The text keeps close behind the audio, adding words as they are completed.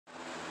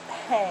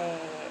Hey,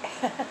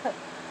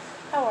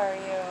 how are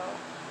you?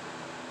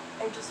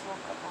 I just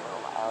woke up a little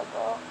while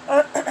ago,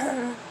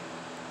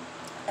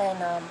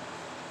 and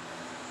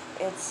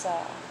it's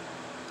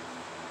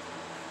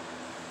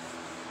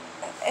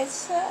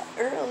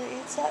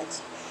early. It's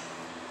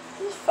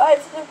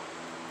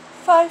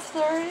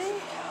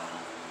 5:30.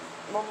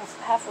 I'm almost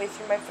halfway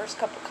through my first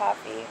cup of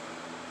coffee.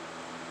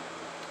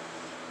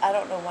 I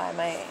don't know why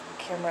my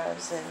camera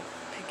isn't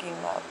picking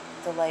up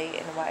the light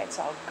and why it's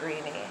all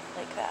grainy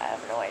like that. I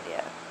have no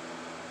idea.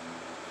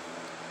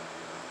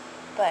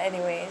 But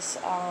anyways,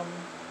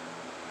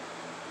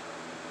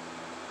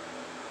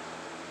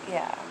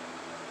 yeah.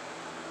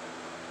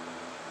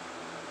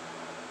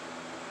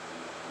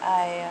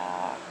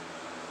 I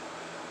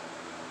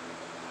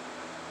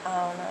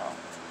don't know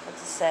what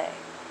to say.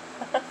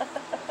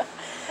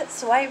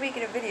 So why are you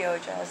making a video,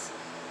 Jess?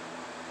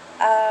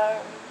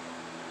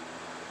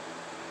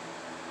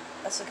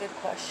 That's a good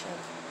question.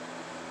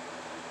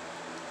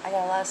 I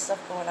got a lot of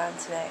stuff going on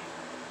today.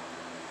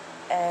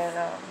 And,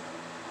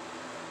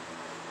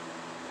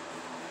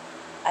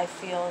 I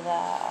feel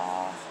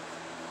that,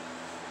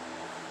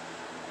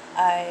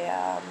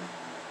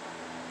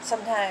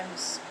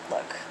 sometimes,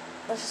 look,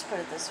 let's just put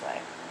it this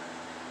way.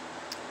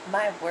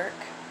 My work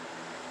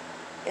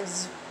I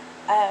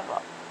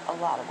have a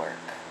lot of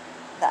work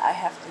that I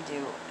have to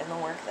do, and the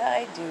work that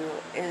I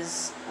do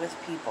is with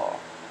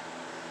people.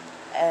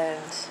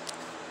 And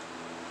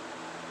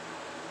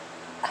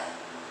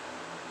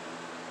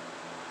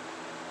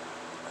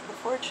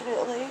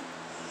unfortunately,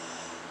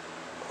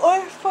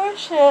 or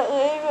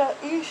fortunately,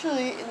 but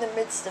usually in the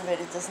midst of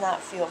it, it does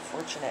not feel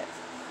fortunate.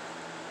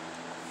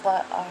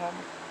 But,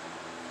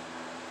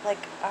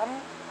 like,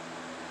 I'm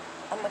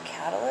a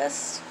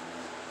catalyst.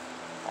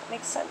 That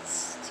makes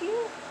sense to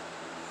you?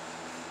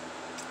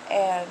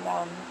 And,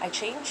 I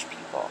change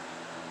people.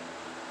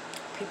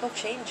 People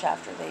change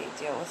after they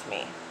deal with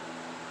me.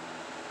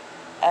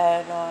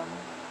 And,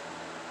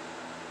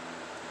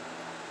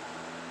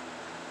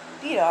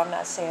 you know, I'm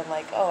not saying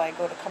like, oh, I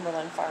go to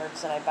Cumberland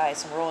Farms and I buy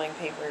some rolling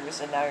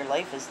papers and now your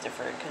life is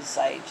different because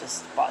I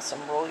just bought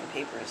some rolling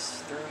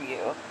papers through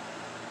you.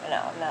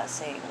 No, I'm not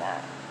saying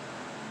that.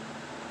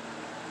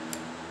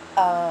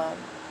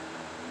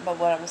 But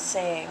what I'm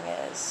saying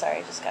is, sorry,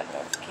 I just got a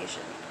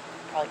notification.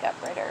 Probably got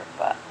brighter.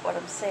 But what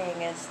I'm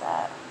saying is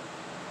that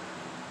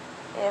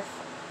if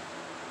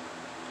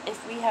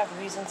we have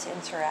reason to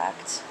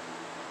interact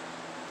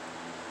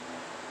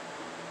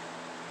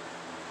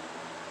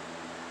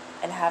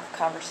and have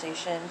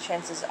conversation,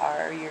 chances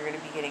are you're going to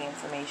be getting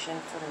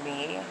information from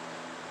me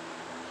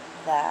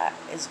that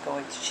is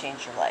going to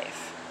change your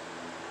life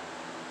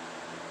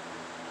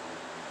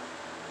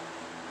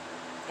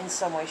in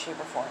some way, shape,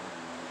 or form.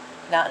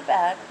 Not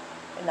bad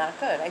and not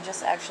good. I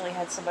just actually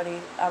had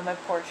somebody on my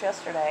porch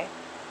yesterday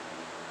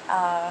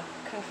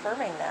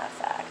confirming that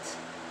fact.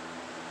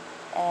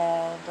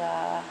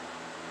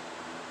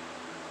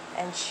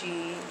 And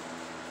she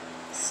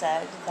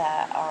said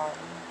that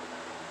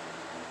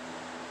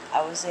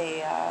I was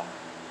a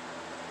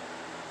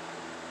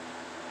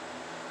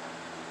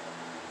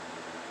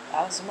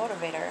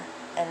motivator,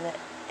 and it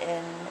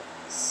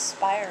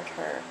inspired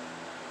her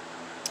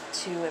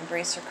to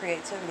embrace her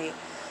creativity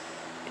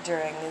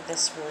during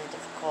this really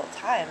difficult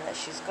time that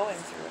she's going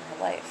through in her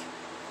life.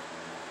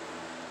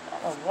 I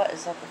don't know what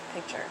is up with the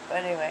picture,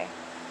 but anyway.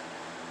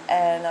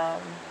 And,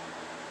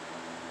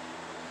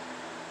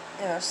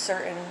 you know,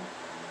 certain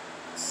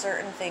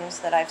things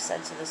that I've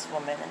said to this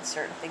woman, and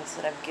certain things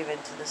that I've given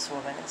to this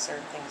woman, and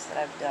certain things that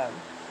I've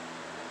done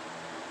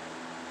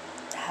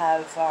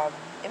have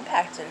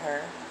impacted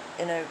her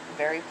in a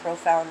very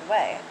profound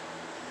way.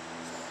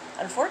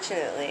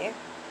 Unfortunately,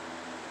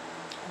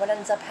 what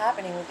ends up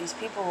happening with these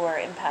people who are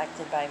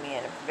impacted by me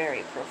in a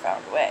very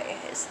profound way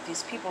is that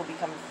these people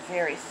become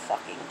very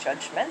fucking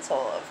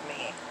judgmental of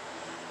me,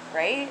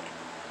 right?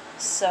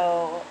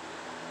 So,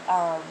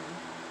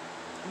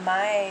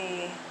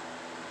 my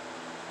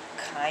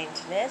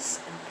kindness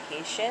and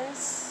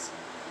patience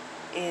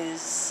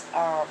is,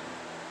 on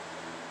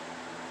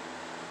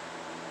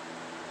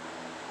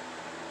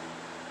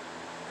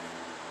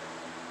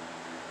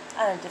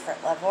a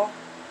different level.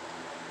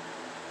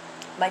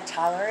 My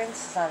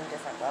tolerance is on a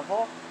different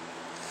level.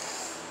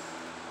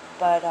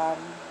 But,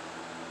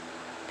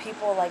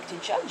 people like to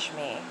judge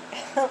me.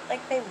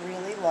 Like, they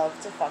really love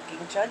to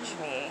fucking judge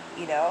me,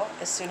 you know?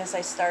 As soon as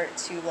I start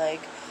to,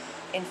 like,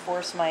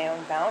 enforce my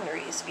own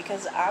boundaries.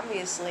 Because,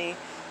 obviously,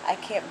 I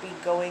can't be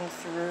going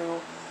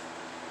through,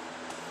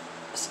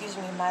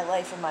 my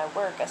life and my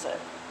work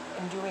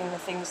and doing the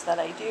things that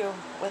I do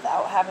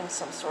without having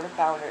some sort of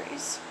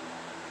boundaries.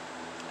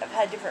 I've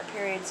had different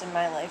periods in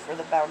my life where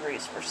the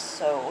boundaries were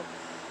so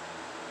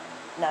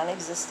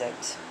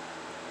non-existent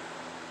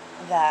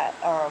that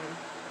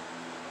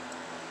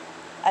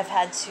I've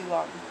had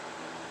to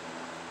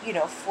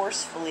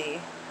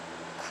forcefully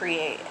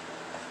create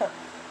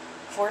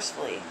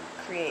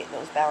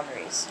those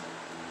boundaries.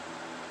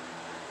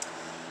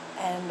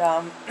 And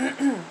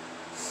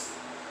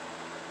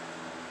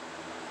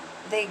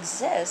they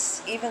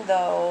exist even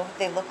though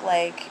they look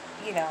like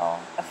you know,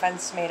 a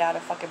fence made out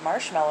of fucking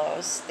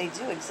marshmallows. They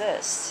do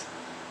exist.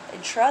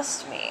 And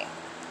trust me.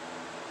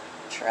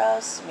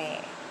 Trust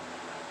me.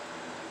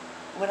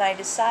 When I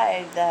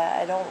decide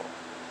that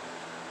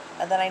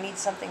I need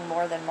something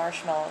more than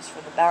marshmallows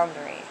for the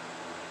boundary,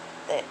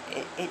 that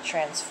it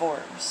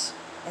transforms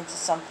into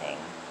something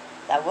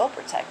that will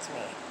protect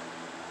me.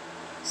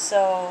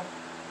 So,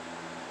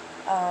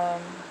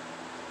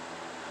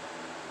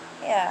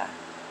 yeah,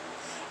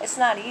 it's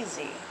not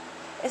easy.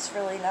 It's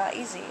really not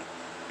easy,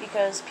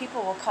 because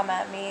people will come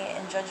at me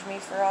and judge me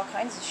for all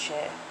kinds of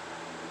shit.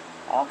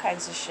 All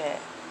kinds of shit.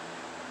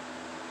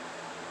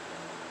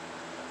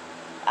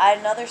 I had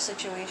another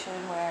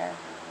situation where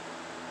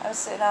I was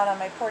sitting out on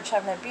my porch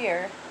having a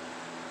beer,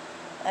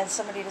 and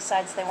somebody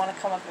decides they want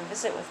to come up and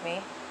visit with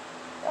me.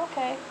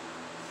 Okay.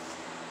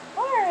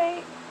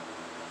 Alright.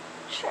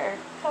 Sure,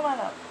 come on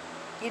up.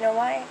 You know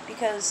why?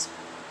 Because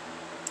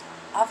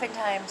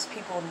oftentimes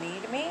people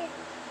need me.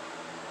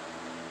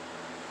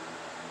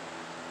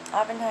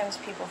 Oftentimes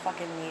people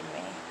fucking need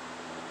me.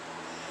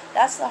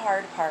 That's the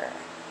hard part.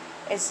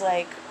 It's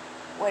like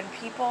when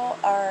people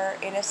are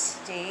in a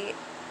state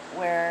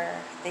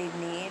where they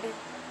need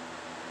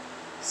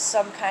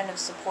some kind of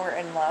support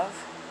and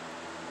love,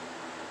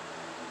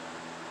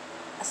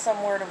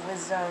 some word of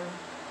wisdom,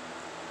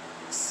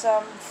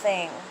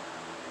 something.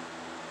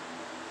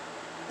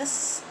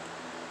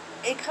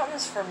 It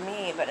comes from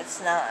me, but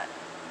it's not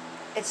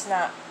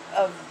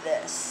of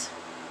this.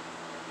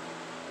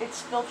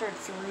 It's filtered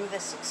through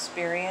this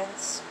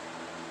experience,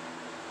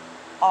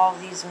 all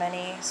these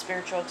many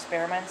spiritual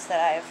experiments that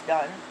I have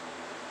done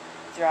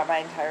throughout my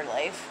entire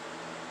life.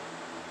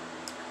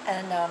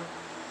 And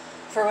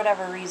for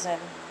whatever reason,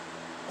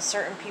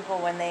 certain people,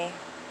 when they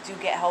do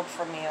get help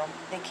from you,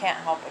 they can't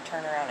help but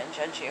turn around and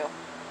judge you.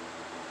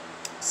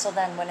 So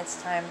then when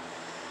it's time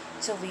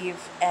to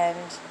leave and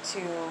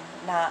to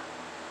not,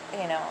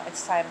 you know,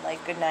 it's time,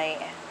 like, good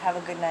night, have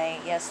a good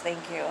night, yes,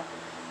 thank you.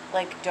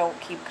 Like, don't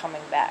keep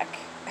coming back.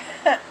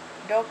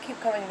 Don't keep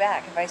coming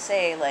back. If I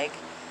say, like,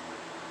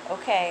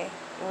 okay,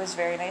 it was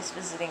very nice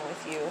visiting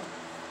with you,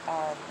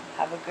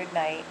 have a good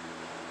night.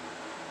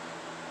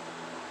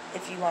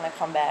 If you want to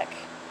come back,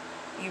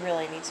 you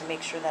really need to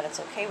make sure that it's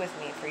okay with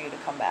me for you to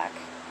come back.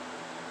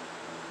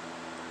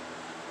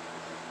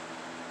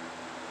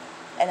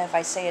 And if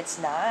I say it's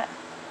not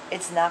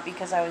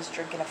because I was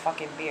drinking a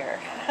fucking beer.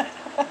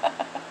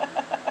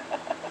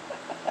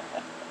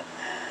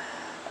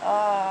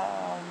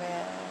 Oh,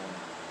 man.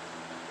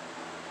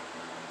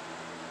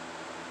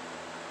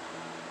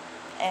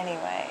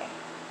 Anyway.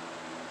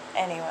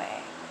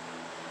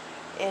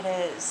 It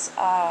is,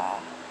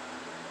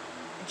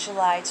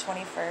 July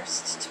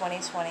 21st,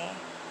 2020.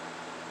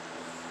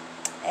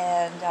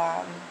 And,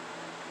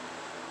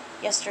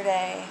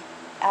 yesterday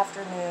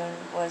afternoon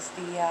was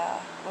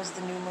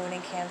the new moon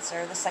in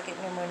Cancer, the second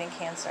new moon in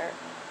Cancer,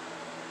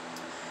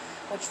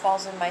 which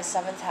falls in my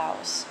 7th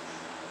house.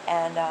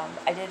 And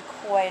I did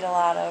quite a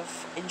lot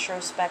of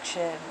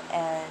introspection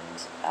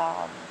and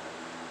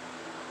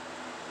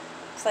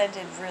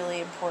planted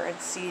really important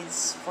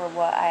seeds for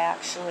what I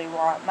actually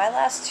want. My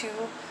last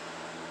 2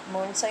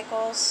 moon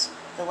cycles,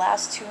 the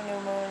last 2 new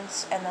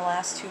moons and the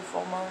last 2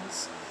 full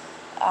moons,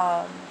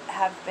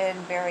 have been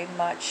very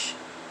much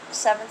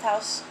 7th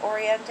house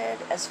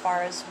oriented as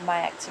far as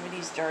my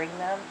activities during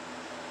them.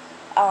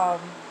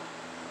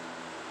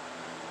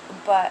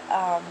 But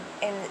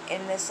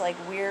in this, like,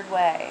 weird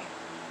way,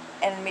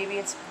 and maybe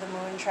it's the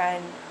moon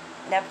trine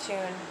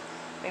Neptune,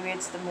 maybe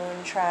it's the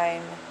moon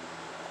trine,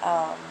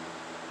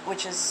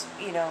 which is,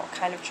 you know,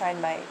 kind of trine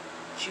my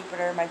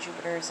Jupiter. My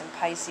Jupiter is in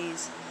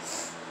Pisces.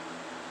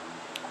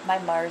 My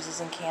Mars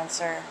is in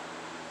Cancer,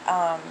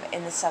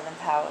 in the 7th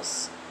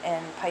house,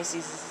 and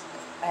Pisces is,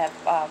 I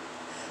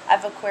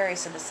have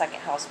Aquarius in the 2nd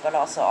house, but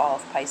also all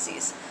of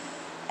Pisces.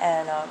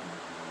 And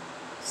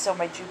so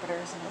my Jupiter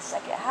is in the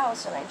 2nd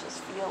house, and I just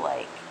feel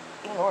like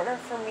in order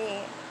for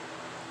me,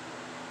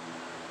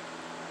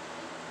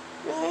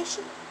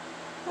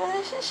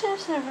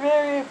 relationships are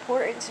very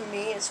important to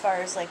me as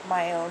far as, like,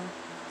 my own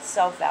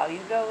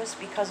self-value goes,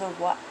 because of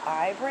what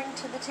I bring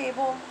to the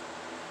table.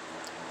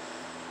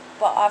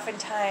 But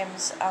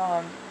oftentimes,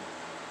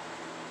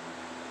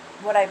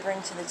 what I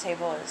bring to the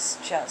table is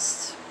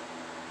just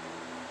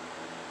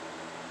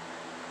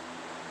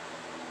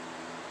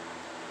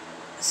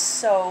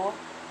so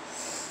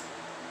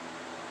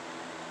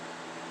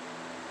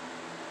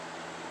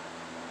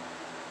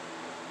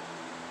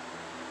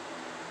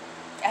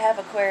I have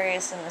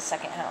Aquarius in the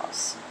 2nd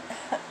house.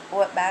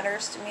 What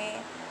matters to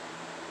me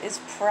is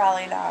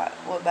probably not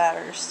what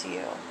matters to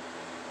you.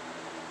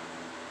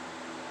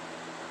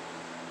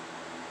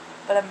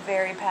 But I'm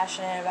very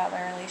passionate about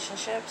my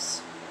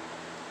relationships.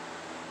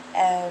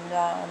 And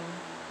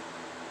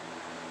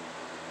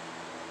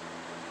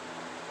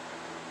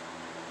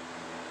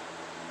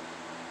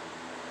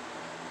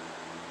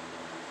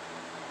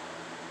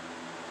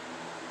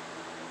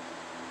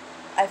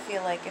I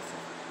feel like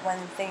when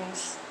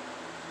things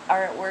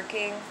aren't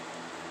working,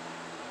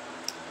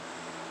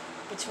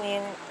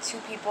 between two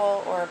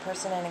people or a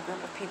person and a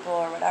group of people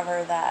or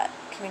whatever, that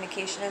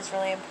communication is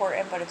really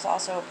important, but it's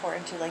also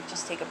important to like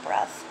just take a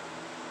breath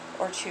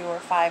or two or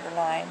five or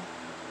nine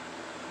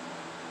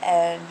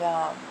and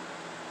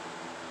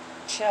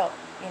chill,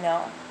 you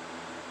know,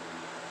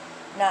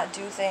 not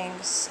do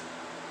things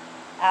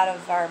out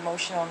of our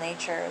emotional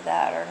nature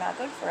that are not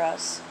good for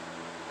us.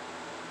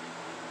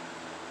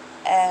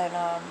 And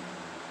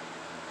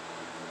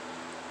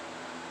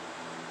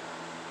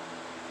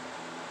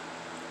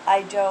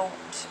I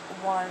don't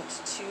want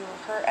to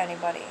hurt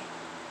anybody.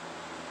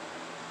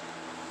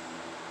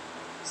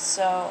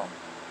 So,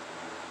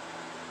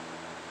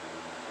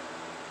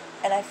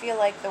 and I feel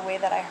like the way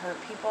that I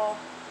hurt people,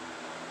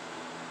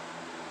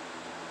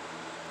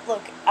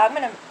 look, I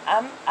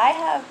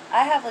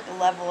have like a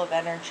level of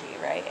energy,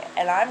 right?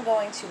 And I'm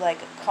going to like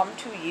come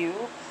to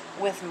you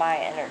with my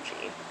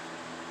energy,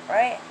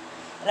 right?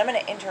 And I'm going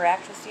to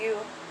interact with you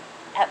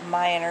at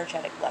my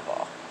energetic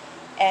level.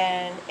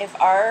 And if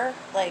our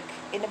like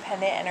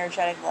independent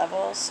energetic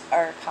levels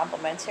are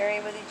complementary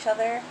with each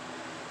other,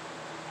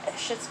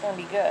 shit's going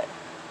to be good.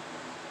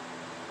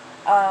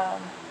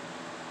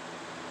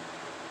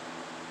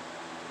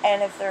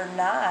 And if they're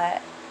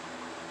not,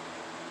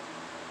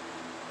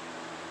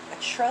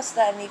 trust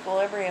that an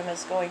equilibrium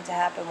is going to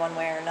happen one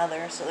way or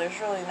another. So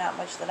there's really not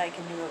much that I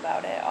can do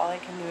about it. All I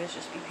can do is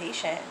just be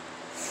patient,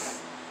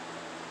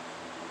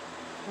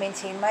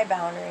 maintain my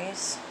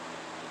boundaries,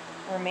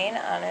 remain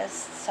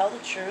honest, tell the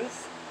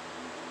truth,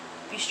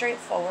 be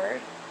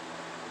straightforward,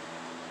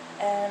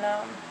 and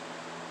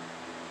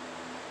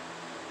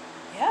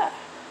yeah,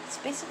 that's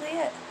basically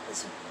it.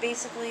 This is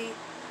basically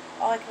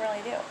all I can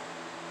really do.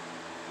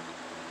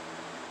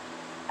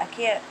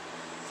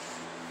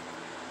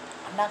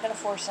 I'm not going to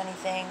force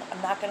anything.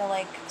 I'm not going to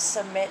like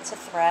submit to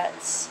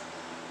threats.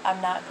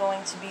 I'm not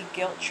going to be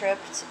guilt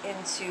tripped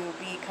into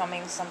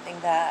becoming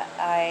something that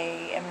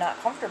I am not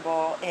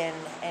comfortable in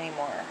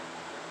anymore.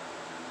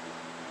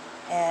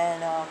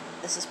 And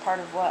this is part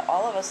of what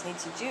all of us need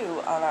to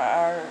do on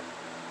our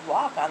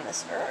walk on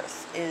this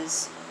earth,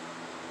 is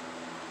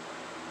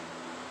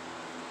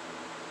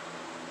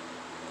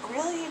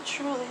really and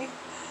truly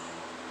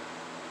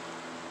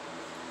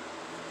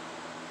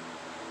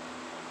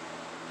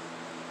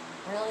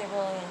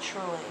really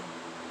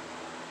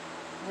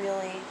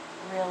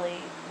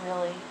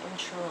and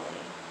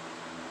truly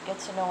get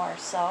to know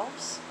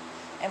ourselves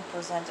and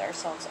present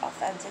ourselves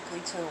authentically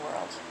to the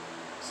world,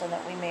 so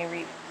that we may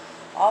reap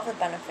all the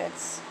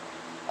benefits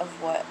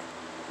of what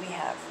we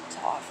have to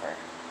offer.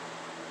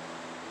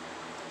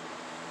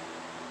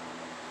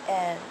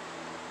 And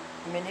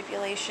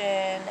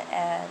manipulation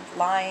and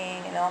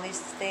lying and all these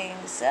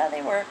things,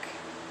 they work.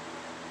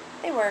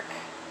 They work.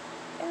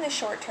 In the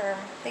short term,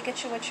 they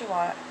get you what you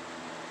want.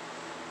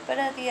 But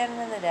at the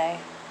end of the day,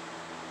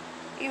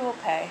 you will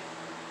pay.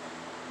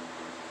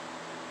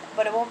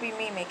 But it won't be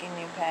me making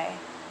you pay.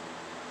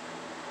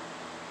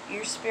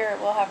 Your spirit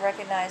will have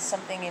recognized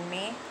something in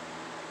me,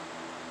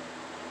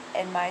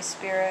 and my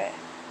spirit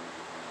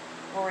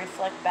will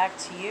reflect back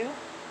to you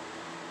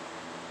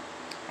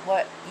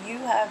what you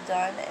have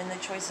done and the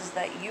choices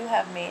that you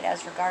have made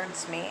as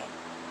regards me.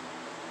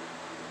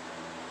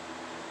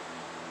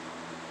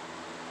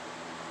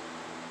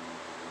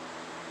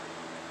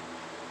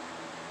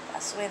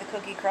 That's the way the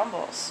cookie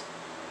crumbles.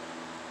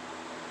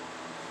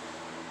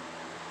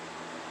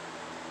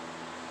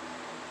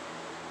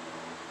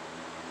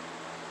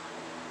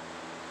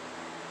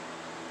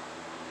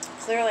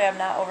 Clearly, I'm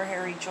not over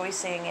here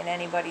rejoicing in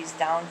anybody's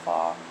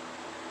downfall.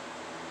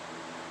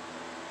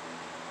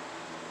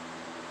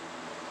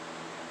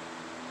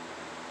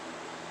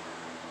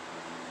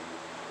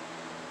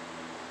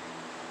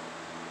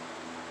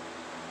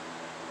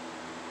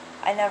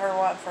 I never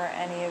want for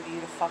any of you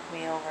to fuck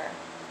me over.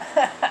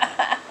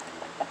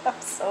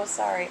 I'm so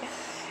sorry.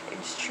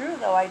 It's true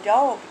though, I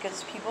don't,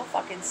 because people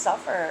fucking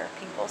suffer.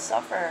 People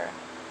suffer.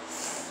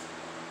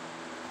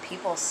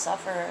 People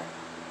suffer.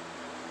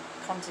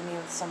 Come to me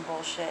with some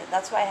bullshit.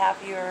 That's why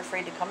half of you are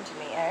afraid to come to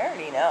me. I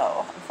already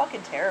know. I'm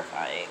fucking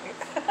terrifying.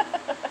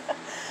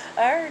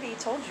 I already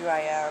told you I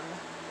am.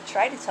 I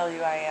tried to tell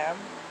you I am.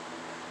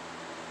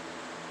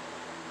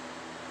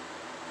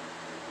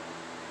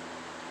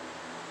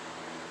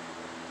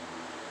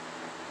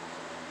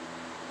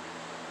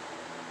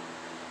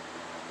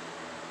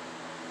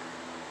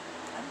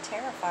 I'm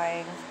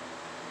terrifying.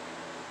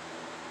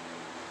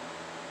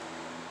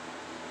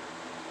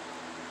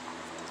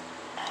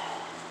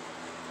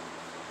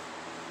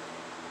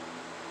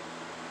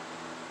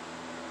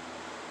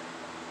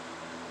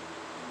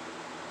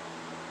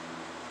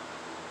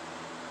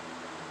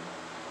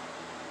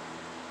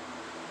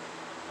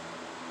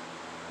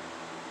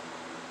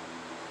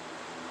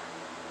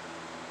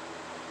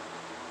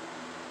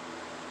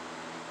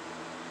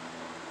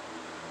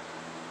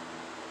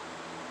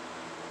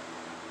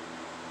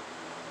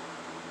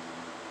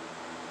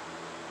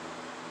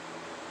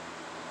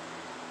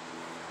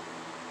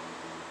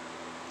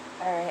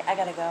 Alright, I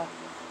gotta go. I'll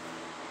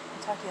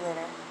talk to you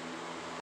later.